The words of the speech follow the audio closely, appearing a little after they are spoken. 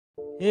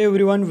Hey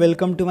everyone,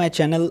 welcome to my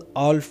channel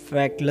all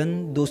fact learn.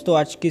 दोस्तों,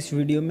 आज की इस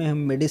वीडियो में हम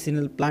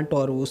मेडिसिनल प्लांट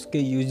और उसके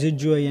यूजेज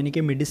जो है यानी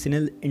कि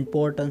मेडिसिनल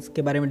इंपॉर्टेंस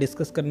के बारे में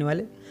डिस्कस करने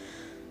वाले।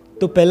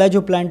 तो पहला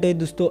जो प्लांट है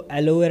दोस्तों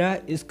एलोवेरा।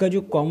 इसका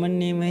जो कॉमन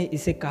नेम है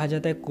इसे कहा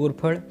जाता है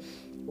कोरफड़,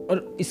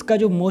 और इसका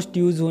जो मोस्ट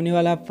यूज़ होने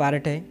वाला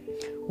पार्ट है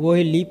वो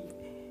है लीफ।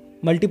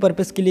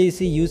 मल्टीपर्पज़ के लिए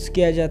इसे यूज़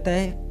किया जाता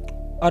है।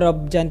 और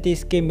अब जानते हैं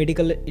इसके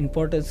मेडिकल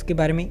इंपॉर्टेंस के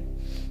बारे में।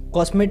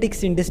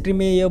 कॉस्मेटिक्स इंडस्ट्री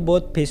में यह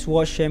बहुत फेस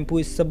वॉश, शैम्पू,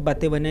 इस सब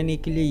बातें बनाने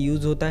के लिए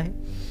यूज़ होता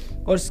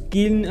है। और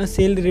स्किन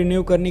सेल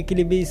रिन्यू करने के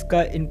लिए भी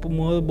इसका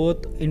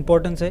बहुत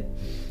इम्पोर्टेंस है।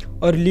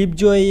 और लीफ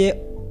जो है ये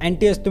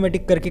एंटी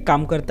एस्थमेटिक करके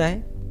काम करता है।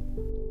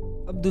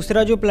 अब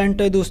दूसरा जो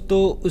प्लांट है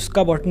दोस्तों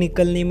उसका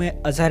बॉटनिकल नेम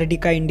है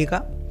अजारडिका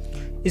इंडिका।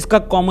 इसका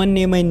कॉमन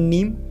नेम है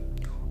नीम,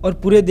 और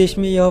पूरे देश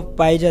में यह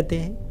पाए जाते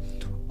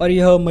हैं और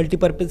यह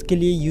मल्टीपर्पज़ के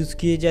लिए यूज़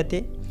किए जाते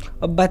हैं।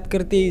 अब बात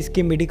करते हैं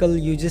इसके मेडिकल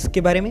यूजेस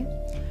के बारे में।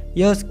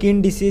 यह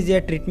स्किन डिसीज़ या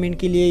ट्रीटमेंट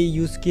के लिए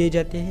यूज़ किए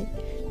जाते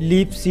हैं।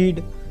 लीफ सीड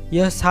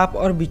यह सांप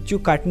और बिच्छू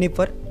काटने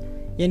पर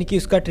यानी कि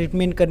उसका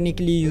ट्रीटमेंट करने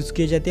के लिए यूज़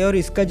किए जाते हैं। और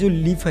इसका जो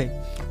लीफ है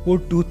वो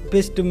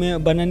टूथपेस्ट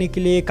में बनाने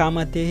के लिए काम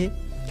आते हैं,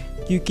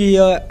 क्योंकि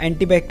यह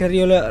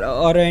एंटीबैक्टीरियल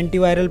और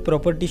एंटीवायरल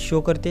प्रॉपर्टी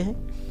शो करते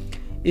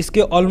हैं।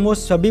 इसके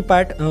ऑलमोस्ट सभी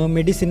पार्ट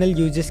मेडिसिनल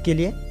यूजेस के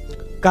लिए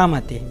काम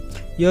आते हैं।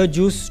 यह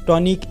जूस,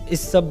 टॉनिक,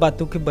 इस सब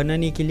बातों के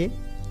बनाने के लिए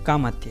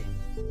काम आते हैं।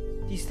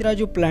 तीसरा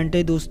जो प्लांट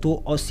है दोस्तों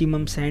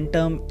ऑसीमम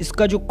सैंटम।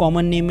 इसका जो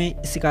कॉमन नेम है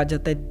इसे कहा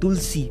जाता है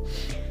तुलसी।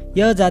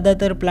 यह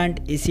ज़्यादातर प्लांट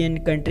एशियन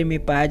कंट्री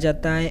में पाया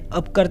जाता है।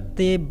 अब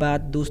करते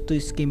बात दोस्तों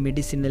इसके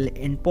मेडिसिनल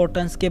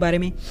इंपॉर्टेंस के बारे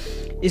में।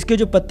 इसके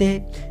जो पत्ते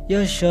हैं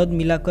यह शहद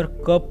मिलाकर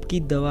कफ की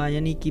दवा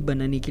यानी कि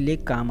बनाने के लिए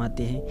काम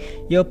आते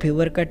हैं। यह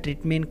फीवर का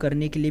ट्रीटमेंट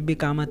करने के लिए भी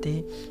काम आते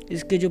हैं।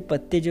 इसके जो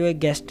पत्ते जो है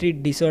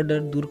गैस्ट्रिक डिसऑर्डर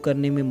दूर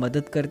करने में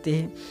मदद करते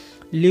हैं।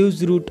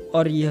 लीव्स, रूट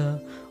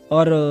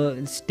और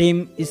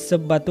स्टेम, इस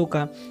सब बातों का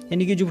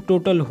यानी कि जो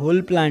टोटल होल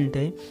प्लांट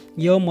है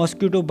यह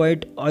मॉस्किटो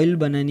बाइट ऑयल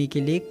बनाने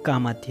के लिए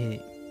काम आती है।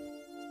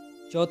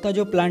 चौथा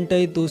जो प्लांट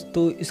है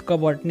दोस्तों इसका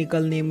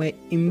बॉटनिकल नेम है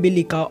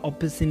इम्बिलिका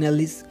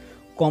ऑफिसिनालिस।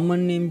 कॉमन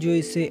नेम जो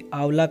इसे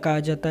आंवला कहा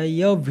जाता है।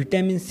 यह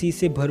विटामिन सी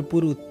से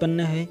भरपूर उत्पन्न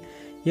है।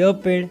 यह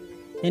पेड़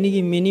यानी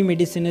कि मेनी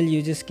मेडिसिनल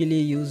यूजेस के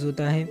लिए यूज़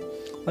होता है।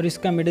 और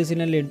इसका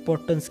मेडिसिनल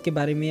इंपॉर्टेंस के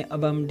बारे में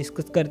अब हम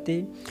डिस्कस करते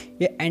हैं।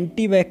 यह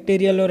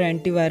एंटीबैक्टीरियल और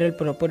एंटीवायरल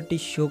प्रॉपर्टी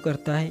शो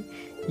करता है।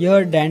 यह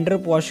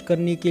डैंड्रफ वॉश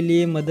करने के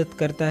लिए मदद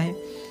करता है,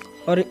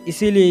 और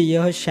इसीलिए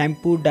यह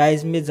शैम्पू,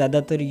 डाइज में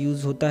ज़्यादातर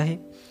यूज़ होता है।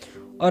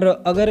 और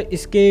अगर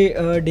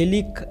इसके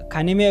डेली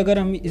खाने में अगर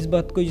हम इस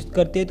बात को यूज़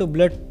करते हैं तो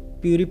ब्लड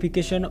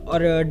प्यूरिफिकेशन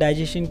और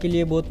डाइजेशन के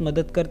लिए बहुत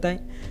मदद करता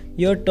है।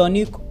 यह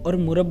टॉनिक और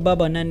मुरब्बा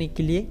बनाने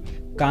के लिए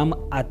काम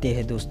आते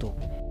हैं दोस्तों।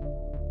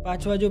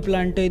 पांचवा जो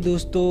प्लांट है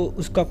दोस्तों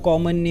उसका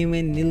कॉमन नेम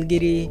है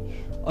नीलगिरी,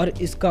 और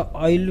इसका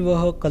ऑयल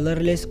वह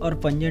कलरलेस और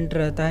पंजेंट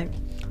रहता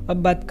है। अब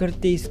बात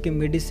करते हैं इसके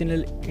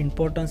मेडिसिनल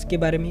इंपॉर्टेंस के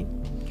बारे में।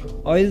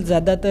 ऑयल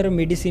ज़्यादातर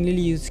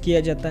मेडिसिनली यूज़ किया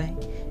जाता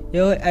है।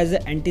 यह एज ए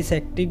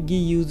एंटीसेप्टिक भी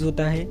यूज़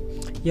होता है।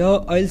 यह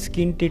ऑयल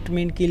स्किन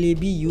ट्रीटमेंट के लिए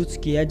भी यूज़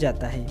किया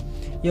जाता है।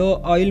 यह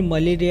ऑयल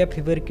मलेरिया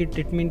फीवर के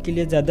ट्रीटमेंट के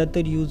लिए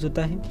ज़्यादातर यूज़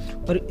होता है,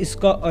 और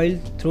इसका ऑयल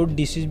थ्रोट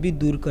डिसीज़ भी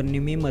दूर करने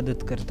में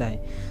मदद करता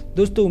है।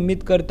 दोस्तों,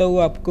 उम्मीद करता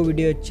हूँ आपको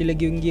वीडियो अच्छी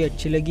लगी होंगी।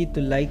 अच्छी लगी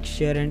तो लाइक,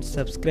 शेयर एंड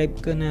सब्सक्राइब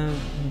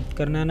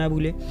करना ना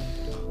भूलें,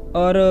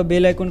 और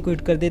बेल आइकन को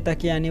हिट कर दे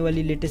ताकि आने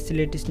वाली लेटेस्ट से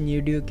लेटेस्ट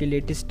वीडियो के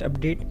लेटेस्ट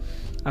अपडेट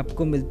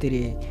आपको मिलती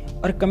रहे।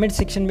 और कमेंट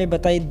सेक्शन में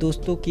बताइए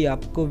दोस्तों कि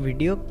आपको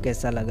वीडियो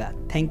कैसा लगा।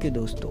 थैंक यू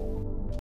दोस्तों।